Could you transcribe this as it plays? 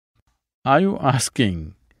Are you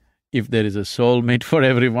asking if there is a soulmate for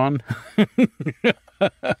everyone?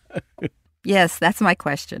 Yes, that's my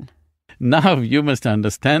question. Now you must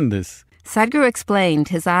understand this. Sadhguru explained,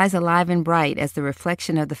 his eyes alive and bright as the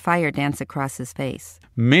reflection of the fire danced across his face.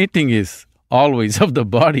 Mating is always of the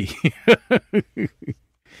body.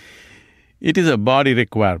 It is a body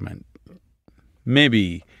requirement.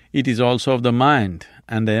 Maybe it is also of the mind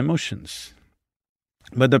and the emotions.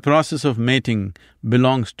 But the process of mating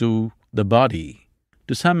belongs to the body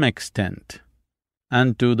to some extent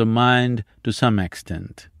and to the mind to some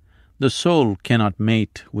extent. The soul cannot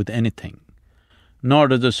mate with anything, nor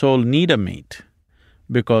does the soul need a mate,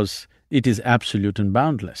 because it is absolute and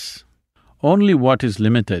boundless. Only what is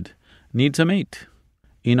limited needs a mate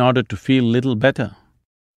in order to feel little better.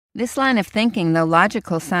 This line of thinking, though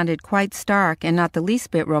logical, sounded quite stark and not the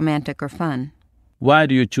least bit romantic or fun. Why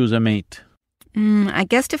do you choose a mate? I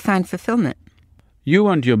guess to find fulfillment. You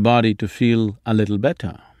want your body to feel a little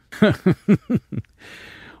better.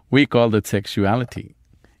 We call that sexuality.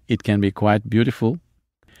 It can be quite beautiful.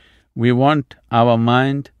 We want our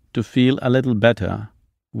mind to feel a little better.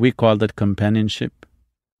 We call that companionship.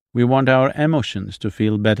 We want our emotions to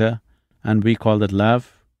feel better, and we call that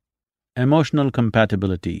love. Emotional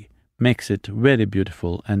compatibility makes it very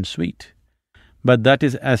beautiful and sweet, but that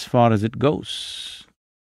is as far as it goes.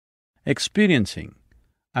 Experiencing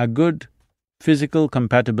a good physical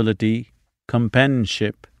compatibility,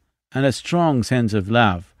 companionship, and a strong sense of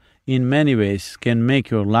love in many ways can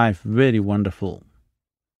make your life very wonderful.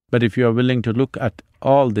 But if you are willing to look at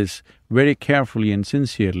all this very carefully and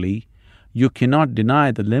sincerely, you cannot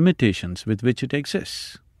deny the limitations with which it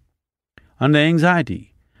exists and the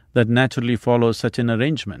anxiety that naturally follows such an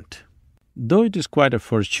arrangement. Though it is quite a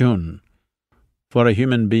fortune for a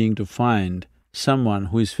human being to find someone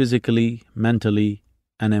who is physically, mentally,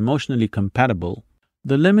 and emotionally compatible,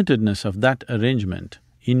 the limitedness of that arrangement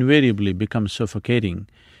invariably becomes suffocating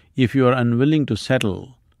if you are unwilling to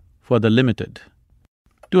settle for the limited.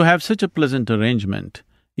 To have such a pleasant arrangement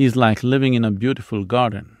is like living in a beautiful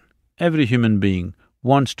garden. Every human being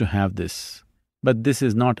wants to have this, but this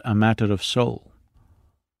is not a matter of soul.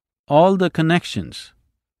 All the connections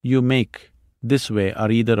you make this way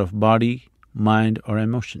are either of body, mind, or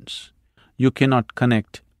emotions. You cannot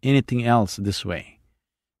connect anything else this way.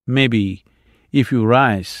 Maybe if you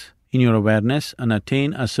rise in your awareness and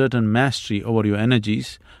attain a certain mastery over your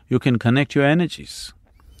energies, you can connect your energies.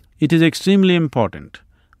 It is extremely important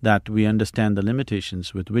that we understand the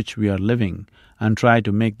limitations with which we are living and try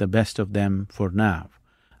to make the best of them for now,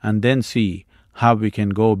 and then see how we can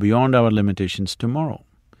go beyond our limitations tomorrow.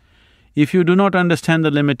 If you do not understand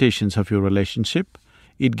the limitations of your relationship,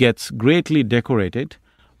 it gets greatly decorated,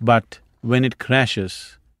 but when it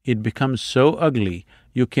crashes, it becomes so ugly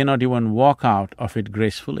you cannot even walk out of it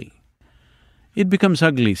gracefully. It becomes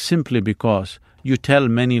ugly simply because you tell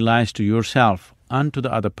many lies to yourself and to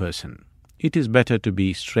the other person. It is better to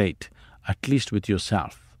be straight, at least with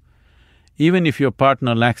yourself. Even if your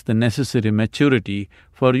partner lacks the necessary maturity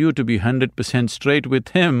for you to be 100% straight with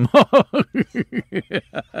him,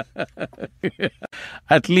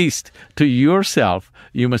 at least to yourself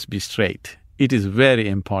you must be straight. It is very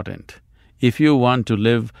important. If you want to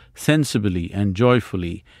live sensibly and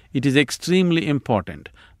joyfully, it is extremely important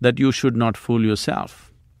that you should not fool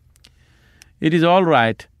yourself. It is all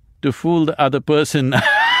right to fool the other person.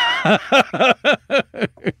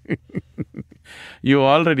 You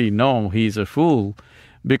already know he is a fool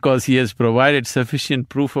because he has provided sufficient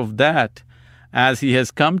proof of that as he has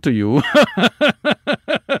come to you.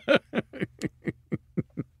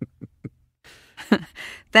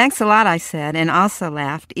 Thanks a lot, I said, and also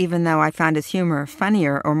laughed, even though I found his humor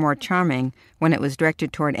funnier or more charming when it was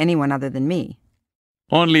directed toward anyone other than me.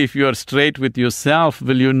 Only if you are straight with yourself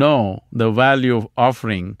will you know the value of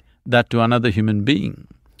offering that to another human being.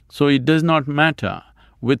 So it does not matter.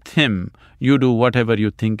 With him, you do whatever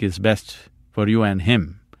you think is best for you and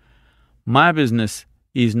him. My business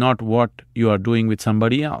is not what you are doing with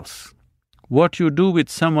somebody else. What you do with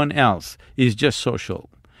someone else is just social.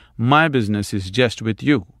 My business is just with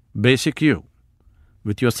you, basic you,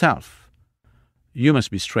 with yourself. You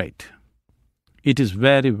must be straight. It is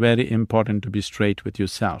very, very important to be straight with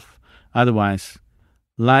yourself. Otherwise,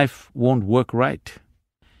 life won't work right.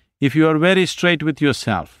 If you are very straight with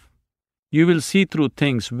yourself, you will see through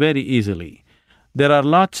things very easily. There are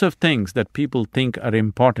lots of things that people think are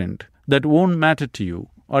important that won't matter to you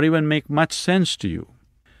or even make much sense to you.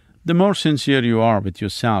 The more sincere you are with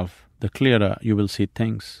yourself, the clearer you will see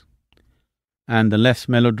things, and the less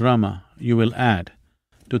melodrama you will add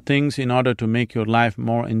to things in order to make your life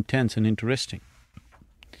more intense and interesting.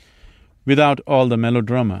 Without all the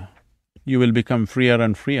melodrama, you will become freer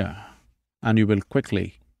and freer, and you will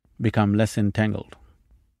quickly become less entangled.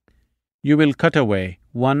 You will cut away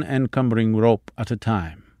one encumbering rope at a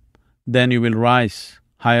time. Then you will rise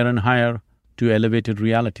higher and higher to elevated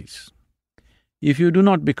realities. If you do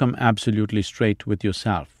not become absolutely straight with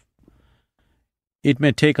yourself, it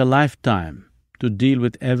may take a lifetime to deal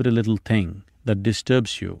with every little thing that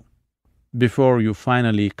disturbs you before you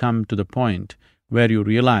finally come to the point where you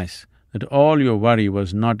realize that all your worry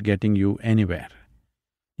was not getting you anywhere.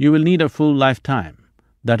 You will need a full lifetime.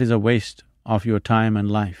 That is a waste of your time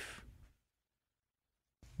and life.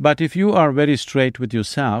 But if you are very straight with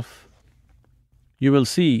yourself, you will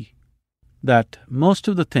see that most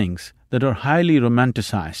of the things that are highly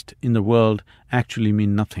romanticized in the world actually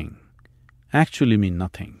mean nothing.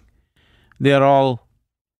 They are all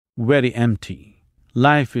very empty.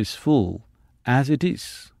 Life is full as it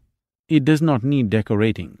is. It does not need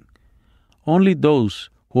decorating. Only those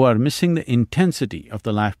who are missing the intensity of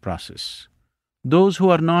the life process, those who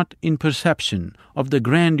are not in perception of the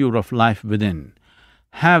grandeur of life within,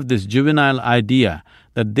 have this juvenile idea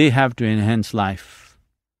that they have to enhance life.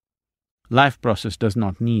 Life process does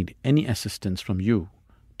not need any assistance from you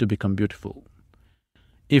to become beautiful.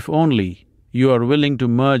 If only you are willing to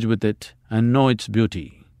merge with it and know its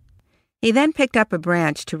beauty. He then picked up a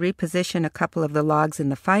branch to reposition a couple of the logs in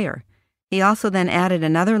the fire. He also then added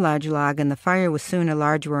another large log, and the fire was soon a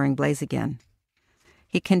large roaring blaze again.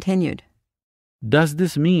 He continued, Does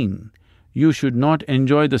this mean you should not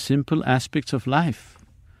enjoy the simple aspects of life?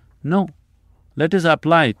 No. Let us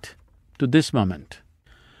apply it to this moment.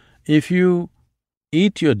 If you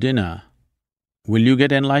eat your dinner, will you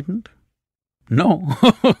get enlightened? No.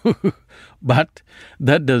 But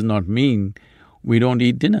that does not mean we don't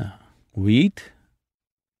eat dinner. We eat.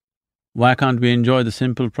 Why can't we enjoy the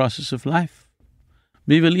simple process of life?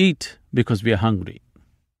 We will eat because we are hungry.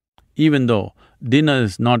 Even though dinner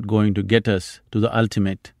is not going to get us to the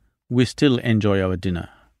ultimate, we still enjoy our dinner.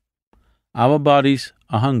 Our bodies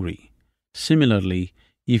are hungry. Similarly,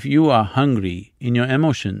 if you are hungry in your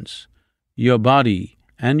emotions, your body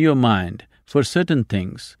and your mind for certain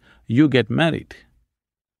things, you get married.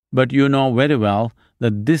 But you know very well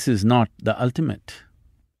that this is not the ultimate.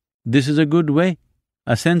 This is a good way,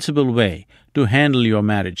 a sensible way to handle your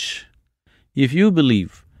marriage. If you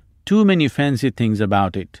believe too many fancy things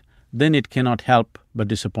about it, then it cannot help but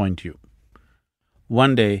disappoint you.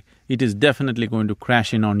 One day, it is definitely going to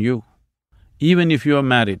crash in on you. Even if you are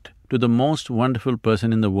married to the most wonderful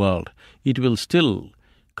person in the world, it will still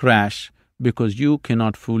crash because you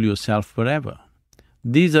cannot fool yourself forever.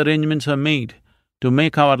 These arrangements are made to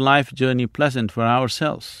make our life journey pleasant for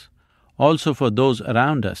ourselves, also for those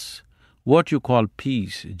around us. What you call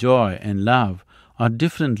peace, joy and love are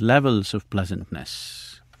different levels of pleasantness.